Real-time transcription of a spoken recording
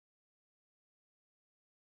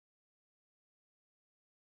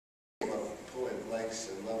likes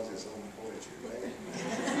and loves his own poetry, right?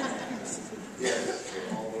 Yes,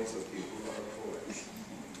 for all those of you who are poets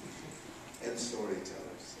and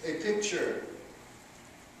storytellers. A picture.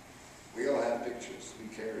 We all have pictures we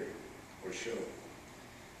carry or show.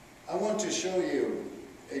 I want to show you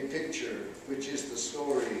a picture which is the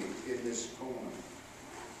story in this poem.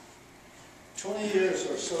 20 years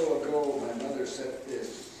or so ago, my mother said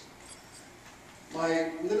this.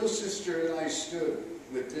 My little sister and I stood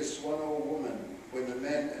with this one old woman when the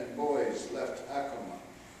men and boys left Acoma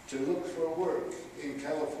to look for work in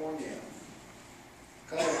California.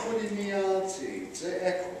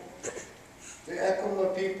 The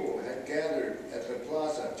Acoma people had gathered at the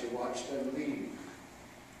plaza to watch them leave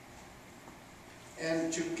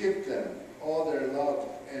and to give them all their love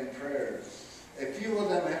and prayers. A few of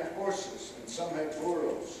them had horses and some had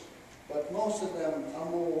burros, but most of them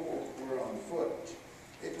were on foot.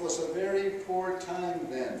 It was a very poor time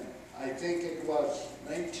then. I think it was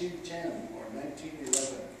 1910 or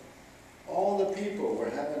 1911. All the people were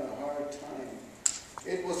having a hard time.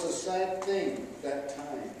 It was a sad thing that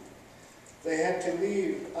time. They had to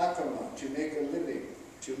leave Acoma to make a living,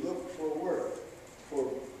 to look for work,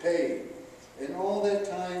 for pay. And all that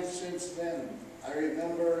time since then, I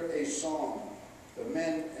remember a song the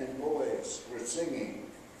men and boys were singing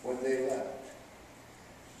when they left.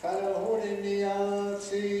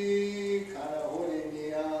 Karahuriniati,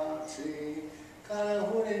 karahuriniati,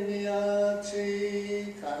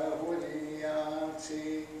 karahuriniati,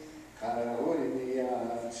 karahuriniati,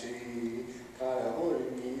 karahuriniati,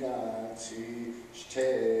 karahuriniati,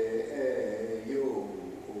 shteyo.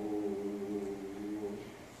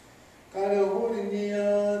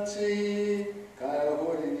 Karahuriniati,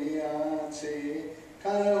 karahuriniati,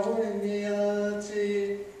 karahuriniati,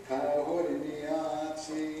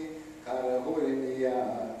 karahuriniati,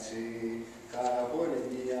 karahuriniati,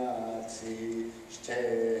 karahuriniati,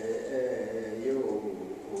 shteyo.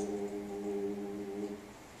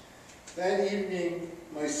 That evening,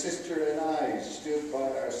 my sister and I stood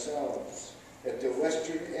by ourselves at the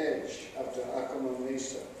western edge of the Acoma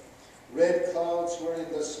Mesa. Red clouds were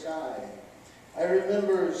in the sky. I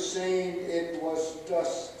remember saying it was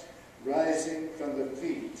dust rising from the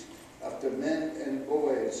feet of the men and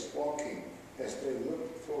boys walking as they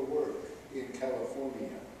looked for work in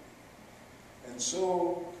California. And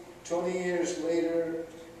so, 20 years later,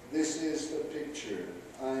 this is the picture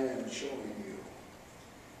I am showing you.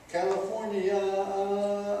 California,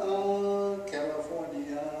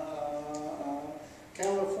 California,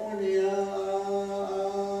 California,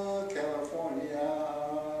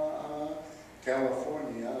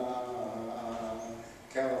 California,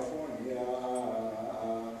 California,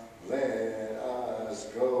 let us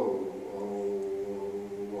go.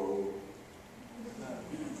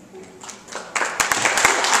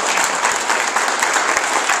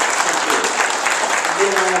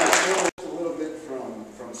 Then I want to show a little bit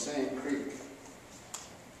from Sand Creek.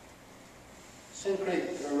 Sand Creek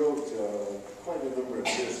I wrote quite a number of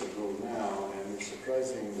years ago now, and it's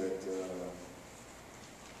surprising that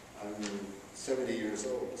I'm 70 years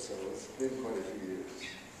old, so it's been quite a few years.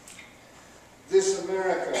 This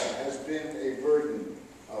America has been a burden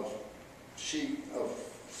of sheet of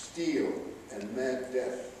steel and mad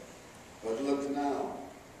death. But look now,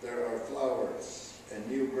 there are flowers and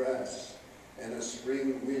new grass and a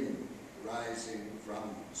spring wind rising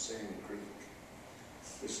from Sand Creek.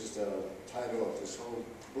 This is the title of this whole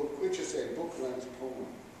book, which is a book-length poem,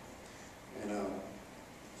 and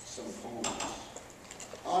some poems.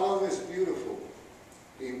 Autumn is beautiful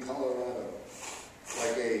in Colorado,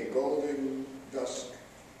 like a golden dusk,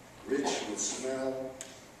 rich with smell,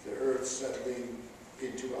 the earth settling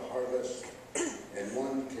into a harvest, and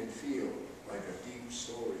one can feel like a deep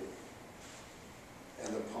story.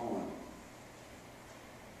 And the poem.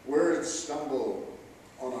 Words stumble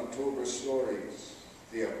on October stories,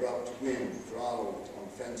 the abrupt wind throttled on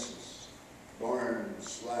fences, barn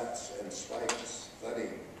slats and spikes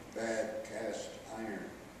thudding, bad cast iron.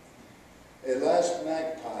 A last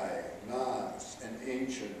magpie nods an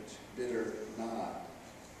ancient, bitter nod.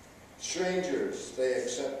 Strangers, they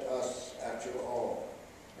accept us after all,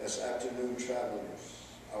 as afternoon travelers,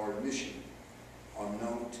 our mission,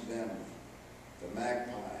 unknown to them. The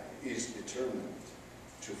magpie is determined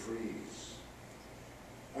to freeze.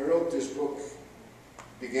 I wrote this book,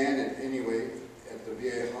 began it anyway, at the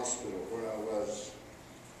VA hospital where I was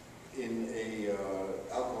in a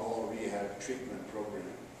alcohol rehab treatment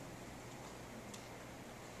program.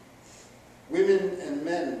 Women and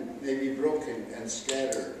men may be broken and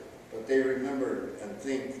scattered, but they remember and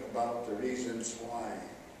think about the reasons why.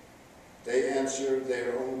 They answer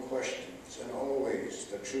their own questions, and always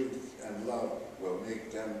the truth and love will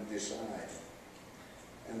make them decide.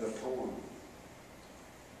 And the poem.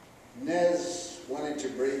 Nez wanted to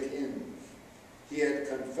break in. He had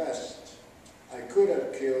confessed. I could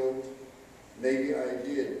have killed, maybe I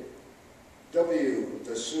did. W,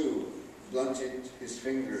 the Sioux, blunted his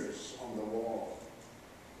fingers on the wall.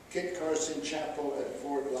 Kit Carson Chapel at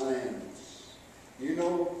Fort Lyons. You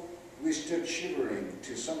know, we stood shivering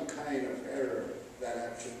to some kind of error that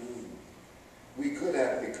afternoon. We could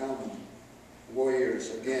have become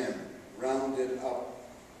warriors again, rounded up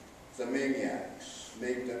the maniacs,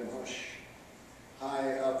 made them hush.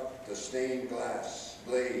 High up the stained glass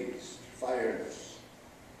blazed, fires.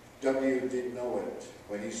 W didn't know it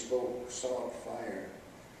when he spoke, saw it fire.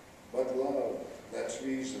 But love, that's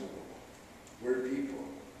reasonable. We're people,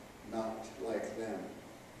 not like them.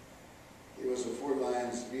 It was a Fort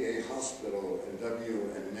Lyons VA hospital, and W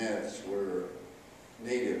and Nez were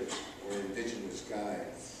native or indigenous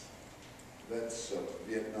guides, vets of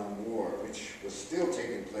the Vietnam War, which was still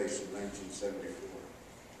taking place in 1974.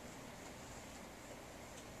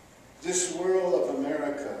 This world of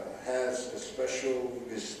America has a special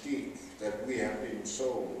mystique that we have been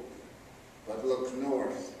sold. But look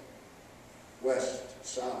north, west,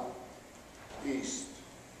 south, east,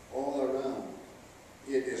 all around.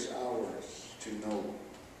 It is ours to know.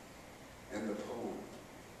 And the poem.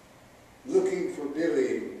 Looking for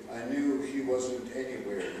Billy, I knew he wasn't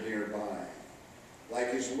anywhere nearby.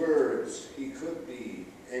 Like his words, he could be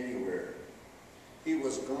anywhere. He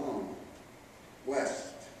was gone,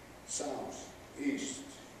 west, south, east,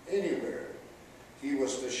 anywhere. He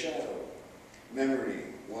was the shadow. Memory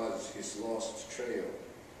was his lost trail.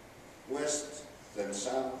 West, then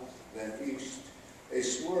south, then east, a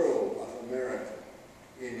swirl of America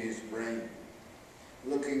in his brain.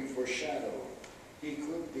 Looking for shadow, he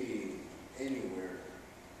could be anywhere.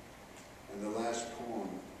 And the last poem.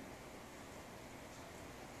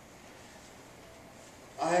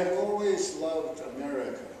 I have always loved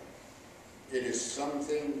America. It is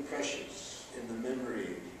something precious in the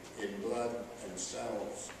memory, in blood and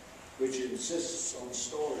cells, which insists on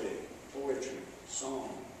story, poetry, song,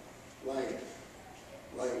 life,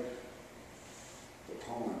 light, the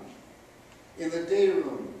poem. In the day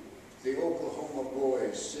room, the Oklahoma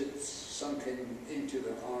boy sits sunken into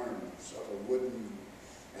the arms of a wooden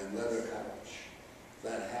and leather couch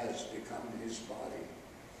that has become his body.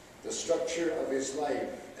 The structure of his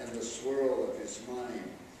life and the swirl of his mind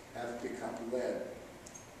have become lead.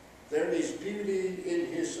 There is beauty in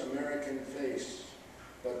his American face,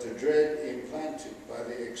 but the dread implanted by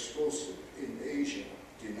the explosive in Asia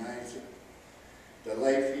denies it. The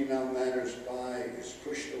life he now manners by is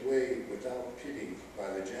pushed away without pity by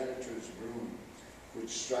the janitor's broom, which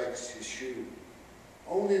strikes his shoe.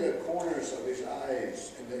 Only the corners of his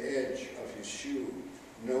eyes and the edge of his shoe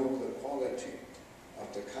know the quality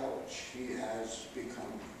of the couch he has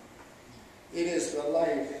become. It is the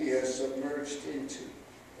life he has submerged into,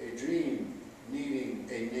 a dream needing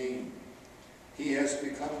a name. He has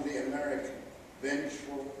become the American,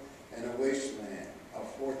 vengeful and a wasteland of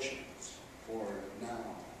fortunes for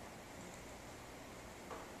now.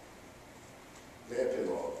 The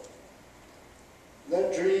epilogue.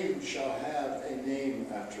 That dream shall have a name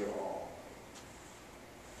after all,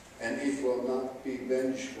 and it will not be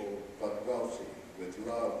vengeful but wealthy with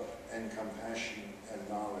love and compassion and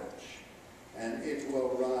knowledge, and it will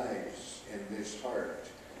rise in this heart,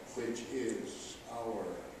 which is our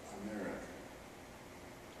America.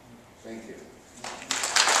 Thank you.